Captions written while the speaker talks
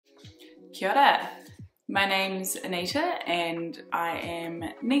Kia ora. My name's Anita and I am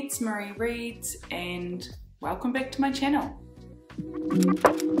Neats Marie Reads, and welcome back to my channel.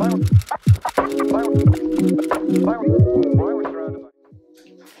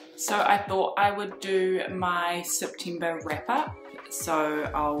 So I thought I would do my September wrap up. So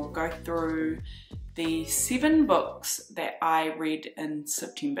I'll go through the 7 books that I read in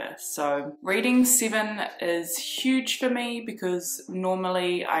September. So reading 7 is huge for me because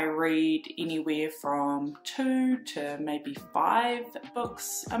normally I read anywhere from 2 to maybe 5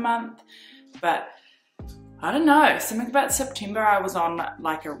 books a month, but I don't know, something about September I was on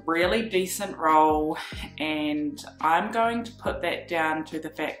like a really decent roll, and I'm going to put that down to the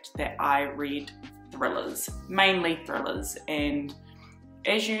fact that I read thrillers, mainly thrillers, and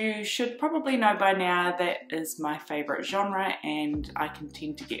as you should probably know by now, that is my favourite genre and I can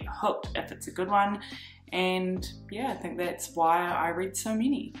tend to get hooked if it's a good one, and yeah, I think that's why I read so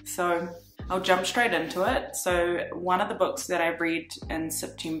many. So I'll jump straight into it. So one of the books that I read in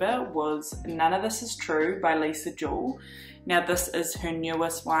September was None of This Is True by Lisa Jewell. Now this is her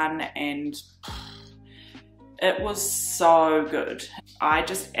newest one and it was so good. I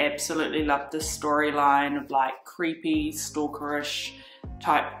just absolutely loved this storyline of like creepy, stalkerish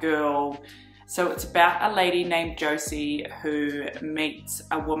type girl. So it's about a lady named Josie who meets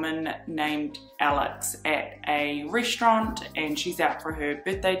a woman named Alex at a restaurant, and she's out for her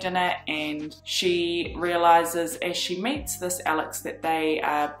birthday dinner, and she realizes as she meets this Alex that they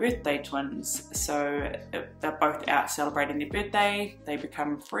are birthday twins. So they're both out celebrating their birthday, they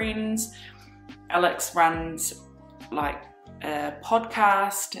become friends. Alex runs like a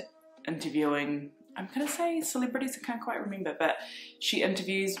podcast interviewing, I'm gonna say celebrities, I can't quite remember, but she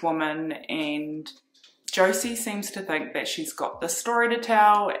interviews women, and Josie seems to think that she's got this story to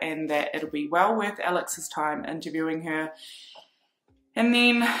tell and that it'll be well worth Alex's time interviewing her. And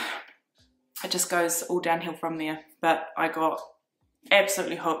then it just goes all downhill from there. But I got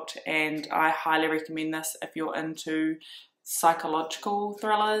absolutely hooked and I highly recommend this if you're into psychological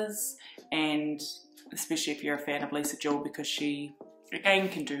thrillers, and especially if you're a fan of Lisa Jewell, because she, again,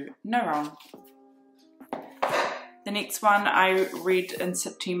 can do no wrong. The next one I read in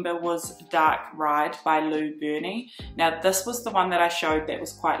September was Dark Ride by Lou Burney. Now this was the one that I showed that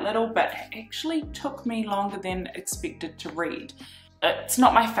was quite little, but it actually took me longer than expected to read. It's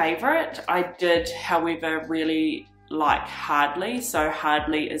not my favourite. I did, however, really like Hardly. So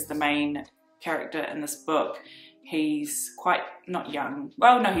Hardly is the main character in this book. He's quite, not young,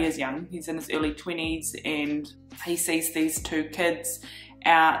 well no, he is young, he's in his early 20s, and he sees these 2 kids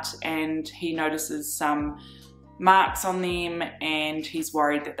out and he notices some marks on them and he's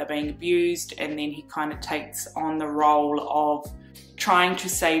worried that they're being abused, and then he kind of takes on the role of trying to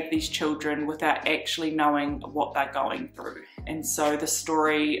save these children without actually knowing what they're going through. And so the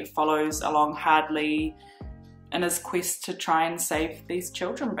story follows along Hardly in his quest to try and save these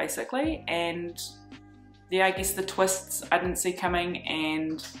children basically, and yeah, I guess the twists I didn't see coming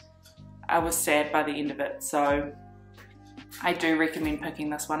and I was sad by the end of it, so I do recommend picking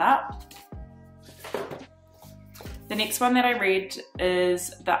this one up. The next one that I read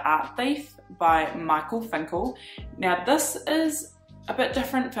is The Art Thief by Michael Finkel. Now this is a bit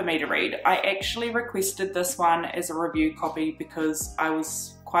different for me to read. I actually requested this one as a review copy because I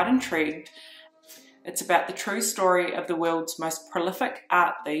was quite intrigued. It's about the true story of the world's most prolific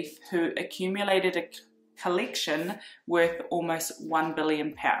art thief who accumulated a collection worth almost £1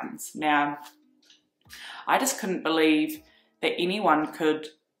 billion. Now, I just couldn't believe that anyone could,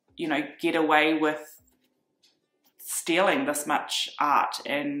 you know, get away with stealing this much art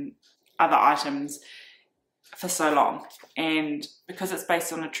and other items for so long. And because it's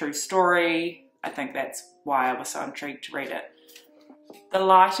based on a true story, I think that's why I was so intrigued to read it. The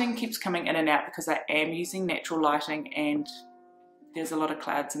lighting keeps coming in and out because I am using natural lighting and there's a lot of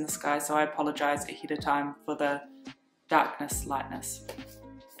clouds in the sky, so I apologise ahead of time for the darkness, lightness.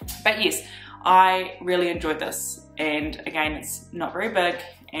 But yes, I really enjoyed this, and again, it's not very big,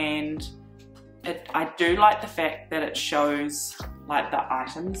 and I do like the fact that it shows like the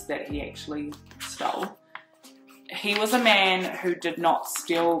items that he actually stole. He was a man who did not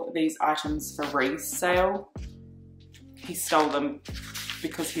steal these items for resale. He stole them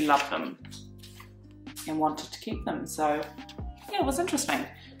because he loved them and wanted to keep them, so yeah, it was interesting.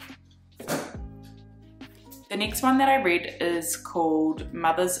 The next one that I read is called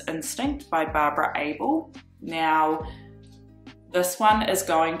Mother's Instinct by Barbara Abel. Now, this one is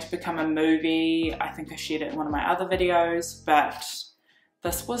going to become a movie. I think I shared it in one of my other videos, but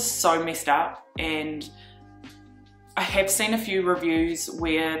this was so messed up, and I have seen a few reviews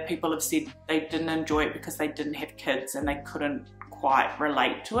where people have said they didn't enjoy it because they didn't have kids and they couldn't quite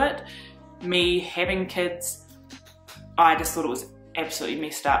relate to it. me having kids, I just thought it was absolutely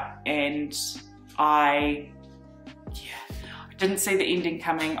messed up, and I didn't see the ending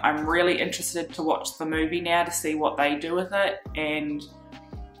coming. I'm really interested to watch the movie now to see what they do with it, and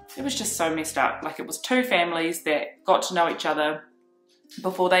it was just so messed up. Like, it was two families that got to know each other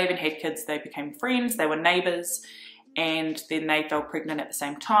before they even had kids. They became friends, they were neighbours, and then they fell pregnant at the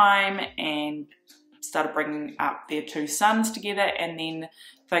same time and started bringing up their two sons together, and then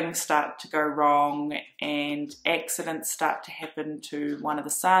things start to go wrong and accidents start to happen to one of the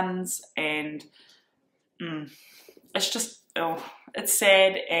sons, and it's just, it's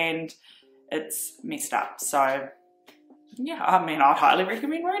sad and it's messed up. So yeah, I mean, I'd highly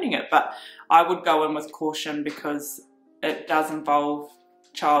recommend reading it, but I would go in with caution because it does involve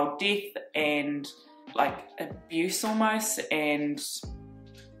child death and like abuse almost, and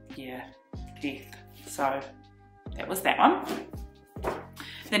yeah, death. So that was that one.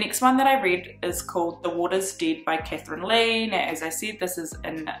 The next one that I read is called The Water's Dead by Catherine Lee. Now, as I said, this is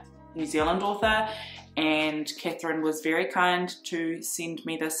a New Zealand author, and Catherine was very kind to send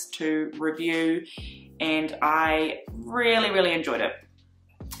me this to review, and I really enjoyed it.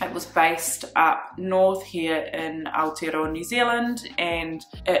 It was based up north here in Aotearoa, New Zealand, and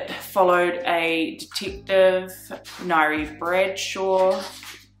it followed a detective, Nairi Bradshaw.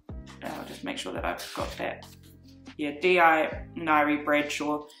 I'll just make sure that I've got that. Yeah, D.I. Nairi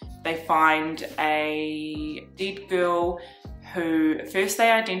Bradshaw. They find a dead girl who first they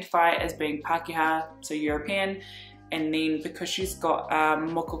identify as being Pākehā, so European, and then because she's got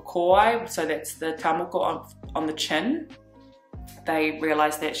mokokoi, so that's the tamoko on the chin, they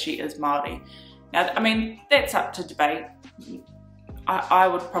realise that she is Māori. Now, I mean, that's up to debate. I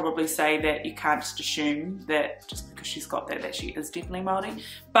would probably say that you can't just assume that just because she's got that she is definitely Māori,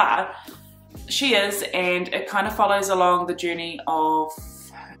 but she is, and it kind of follows along the journey of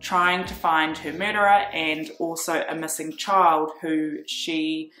trying to find her murderer and also a missing child who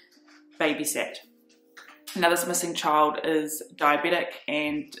she babysat. Now, this missing child is diabetic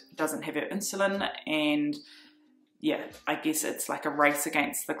and doesn't have her insulin, and yeah, I guess it's like a race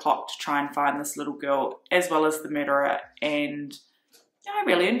against the clock to try and find this little girl as well as the murderer, and yeah, I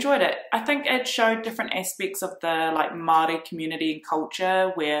really enjoyed it. I think it showed different aspects of the like Māori community and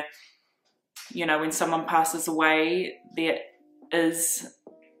culture where, you know, when someone passes away, there is,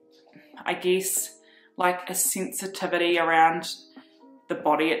 I guess, like a sensitivity around the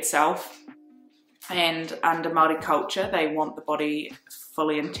body itself. And under Māori culture, they want the body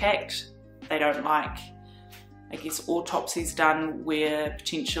fully intact. They don't like, I guess, autopsies done where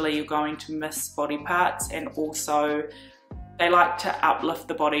potentially you're going to miss body parts, and also they like to uplift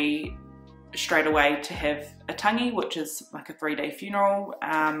the body straight away to have a tangi, which is like a 3-day funeral,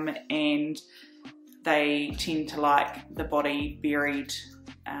 and they tend to like the body buried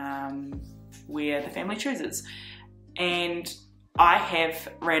where the family chooses. And I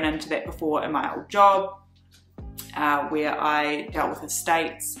have ran into that before in my old job where I dealt with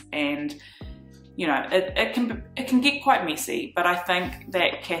estates, and you know, it can get quite messy, but I think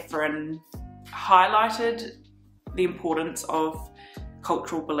that Catherine highlighted the importance of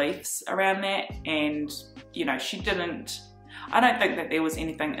cultural beliefs around that, and you know, I don't think that there was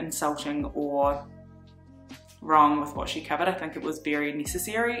anything insulting or wrong with what she covered. I think it was very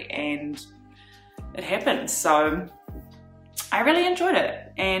necessary and it happened. So I really enjoyed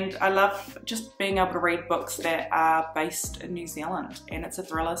it, and I love just being able to read books that are based in New Zealand, and it's a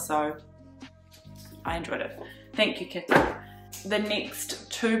thriller, so I enjoyed it. Thank you, Catherine. The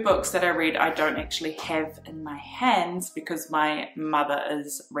next two books that I read I don't actually have in my hands because my mother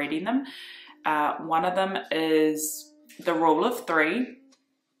is reading them. One of them is The Rule of Three.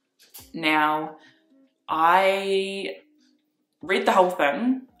 Now, I read the whole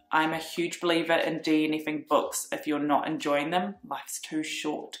thing. I'm a huge believer in DNFing books if you're not enjoying them. Life's too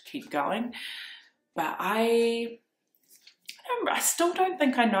short to keep going. But I still don't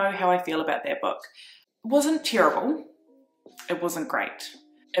think I know how I feel about that book. It wasn't terrible. It wasn't great.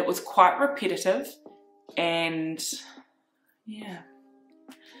 It was quite repetitive, and yeah,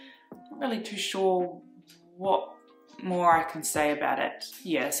 not really too sure what more I can say about it.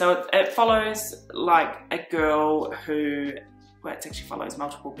 Yeah, so it follows like a girl who, well, it actually follows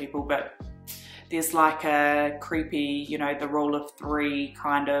multiple people, but there's like a creepy, you know, the rule of three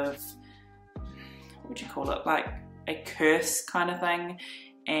kind of, what would you call it, like a curse kind of thing,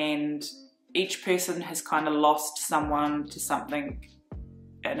 and each person has kind of lost someone to something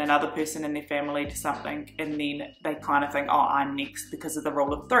and another person in their family to something, and then they kind of think, oh, I'm next because of the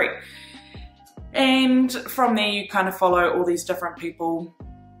rule of three. And from there you kind of follow all these different people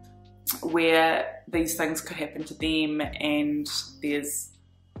where these things could happen to them, and there's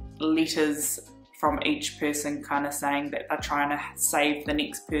letters from each person kind of saying that they're trying to save the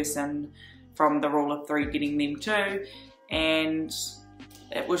next person from the rule of 3 getting them too. And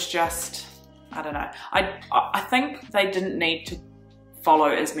it was just, I don't know. I think they didn't need to follow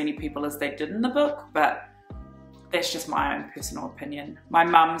as many people as they did in the book, but that's just my own personal opinion. My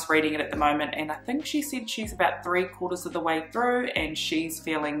mum's reading it at the moment, and I think she said she's about 3/4 of the way through and she's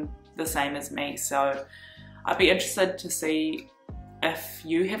feeling the same as me. So I'd be interested to see if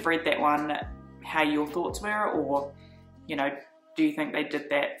you have read that one, how your thoughts were, or, you know, do you think they did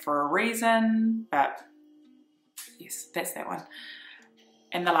that for a reason? But yes, that's that one.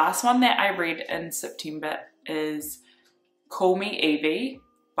 And the last one that I read in September is Call Me Evie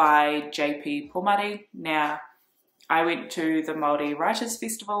by JP Pomare. Now, I went to the Māori Writers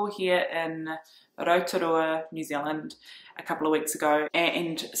Festival here in Rotorua, New Zealand, a couple of weeks ago,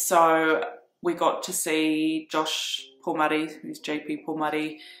 and so we got to see Josh Pomare, who's JP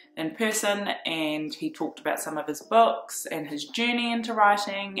Pomare, in person, and he talked about some of his books and his journey into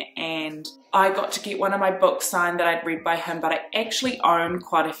writing, and I got to get one of my books signed that I'd read by him, but I actually own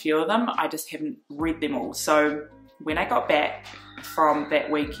quite a few of them. I just haven't read them all. So when I got back from that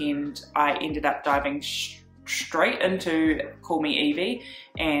weekend, I ended up diving straight into Call Me Evie,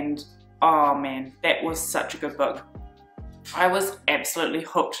 and oh man, that was such a good book. I was absolutely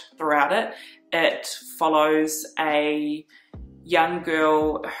hooked throughout it. It follows a young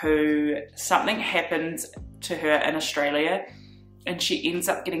girl who something happens to her in Australia, and she ends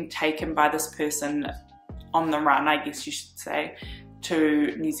up getting taken by this person on the run, I guess you should say,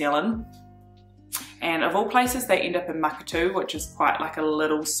 to New Zealand. And of all places, they end up in Makatu, which is quite like a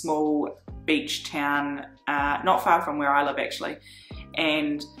little small beach town, not far from where I live actually.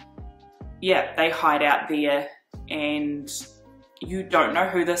 And yeah, they hide out there, and you don't know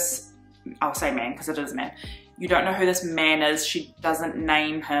who this, I'll say man because it is a man, you don't know who this man is. She doesn't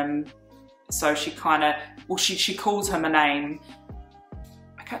name him, so she kind of, well, she calls him a name.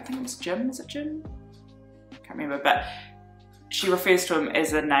 I can't think it was Jim, is it Jim? I can't remember, but she refers to him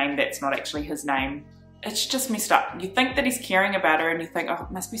as a name that's not actually his name. It's just messed up. You think that he's caring about her, and you think, oh,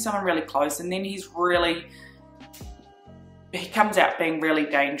 it must be someone really close, and then he comes out being really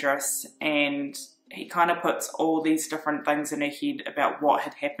dangerous, and he kind of puts all these different things in her head about what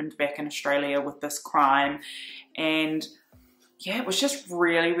had happened back in Australia with this crime. And yeah, it was just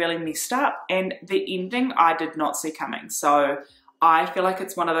really, really messed up. And the ending I did not see coming. So I feel like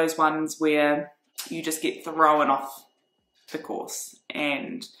it's one of those ones where you just get thrown off the course.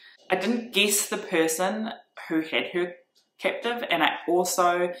 And I didn't guess the person who had her captive, and I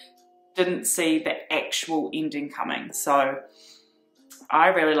also didn't see the actual ending coming. So I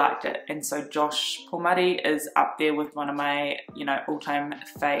really liked it. And so Josh Pomare is up there with one of my, you know, all-time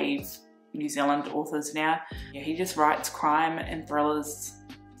fave New Zealand authors now. Yeah, he just writes crime and thrillers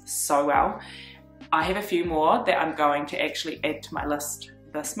so well. I have a few more that I'm going to actually add to my list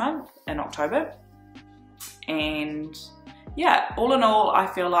this month in October. And yeah, all in all, I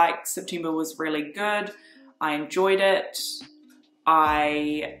feel like September was really good. I enjoyed it.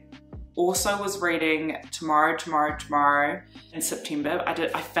 I also was reading Tomorrow in September.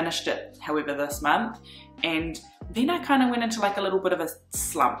 I finished it, however, this month, and then I kind of went into like a little bit of a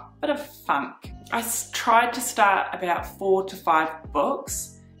slump, bit of funk. I tried to start about 4 to 5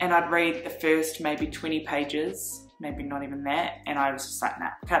 books, and I'd read the first maybe 20 pages, maybe not even that, and I was just like, nah,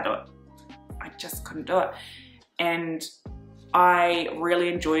 can't do it. I just couldn't do it. And I really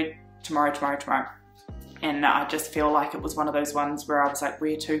enjoyed Tomorrow. And I just feel like it was one of those ones where I was like,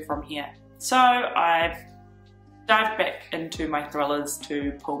 where to from here? So I've dived back into my thrillers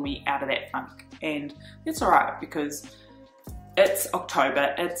to pull me out of that funk. And it's alright because it's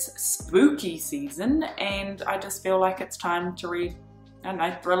October, it's spooky season, and I just feel like it's time to read, I don't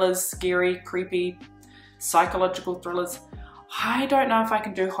know, thrillers, scary, creepy, psychological thrillers. I don't know if I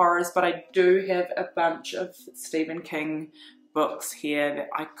can do horrors, but I do have a bunch of Stephen King books here that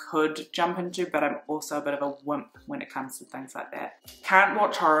I could jump into, but I'm also a bit of a wimp when it comes to things like that. Can't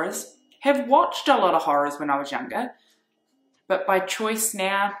watch horrors. Have watched a lot of horrors when I was younger, but by choice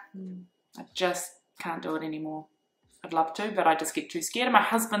now, I just can't do it anymore. I'd love to, but I just get too scared. And my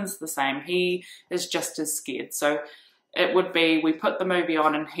husband's the same. He is just as scared. So it would be, we put the movie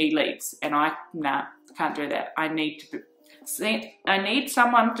on and he leaves, and nah, can't do that. I need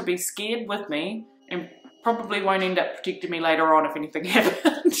someone to be scared with me, and probably won't end up protecting me later on if anything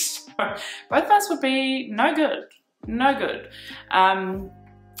happens. So both of us would be no good.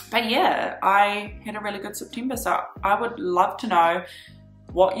 But yeah, I had a really good September, so I would love to know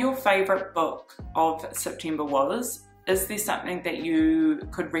what your favourite book of September was. is there something that you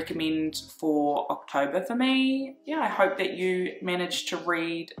could recommend for October for me? Yeah, I hope that you managed to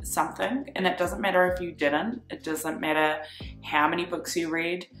read something, and it doesn't matter if you didn't. It doesn't matter how many books you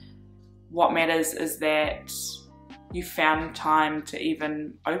read. What matters is that you found time to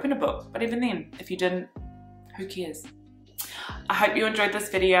even open a book. But even then, if you didn't, who cares? I hope you enjoyed this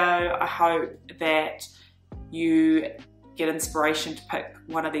video. I hope that you get inspiration to pick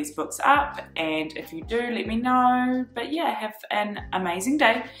one of these books up, and if you do, let me know. But yeah, have an amazing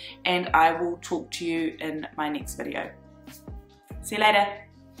day, and I will talk to you in my next video. See you later.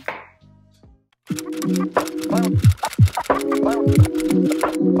 Why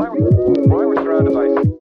are we surrounded by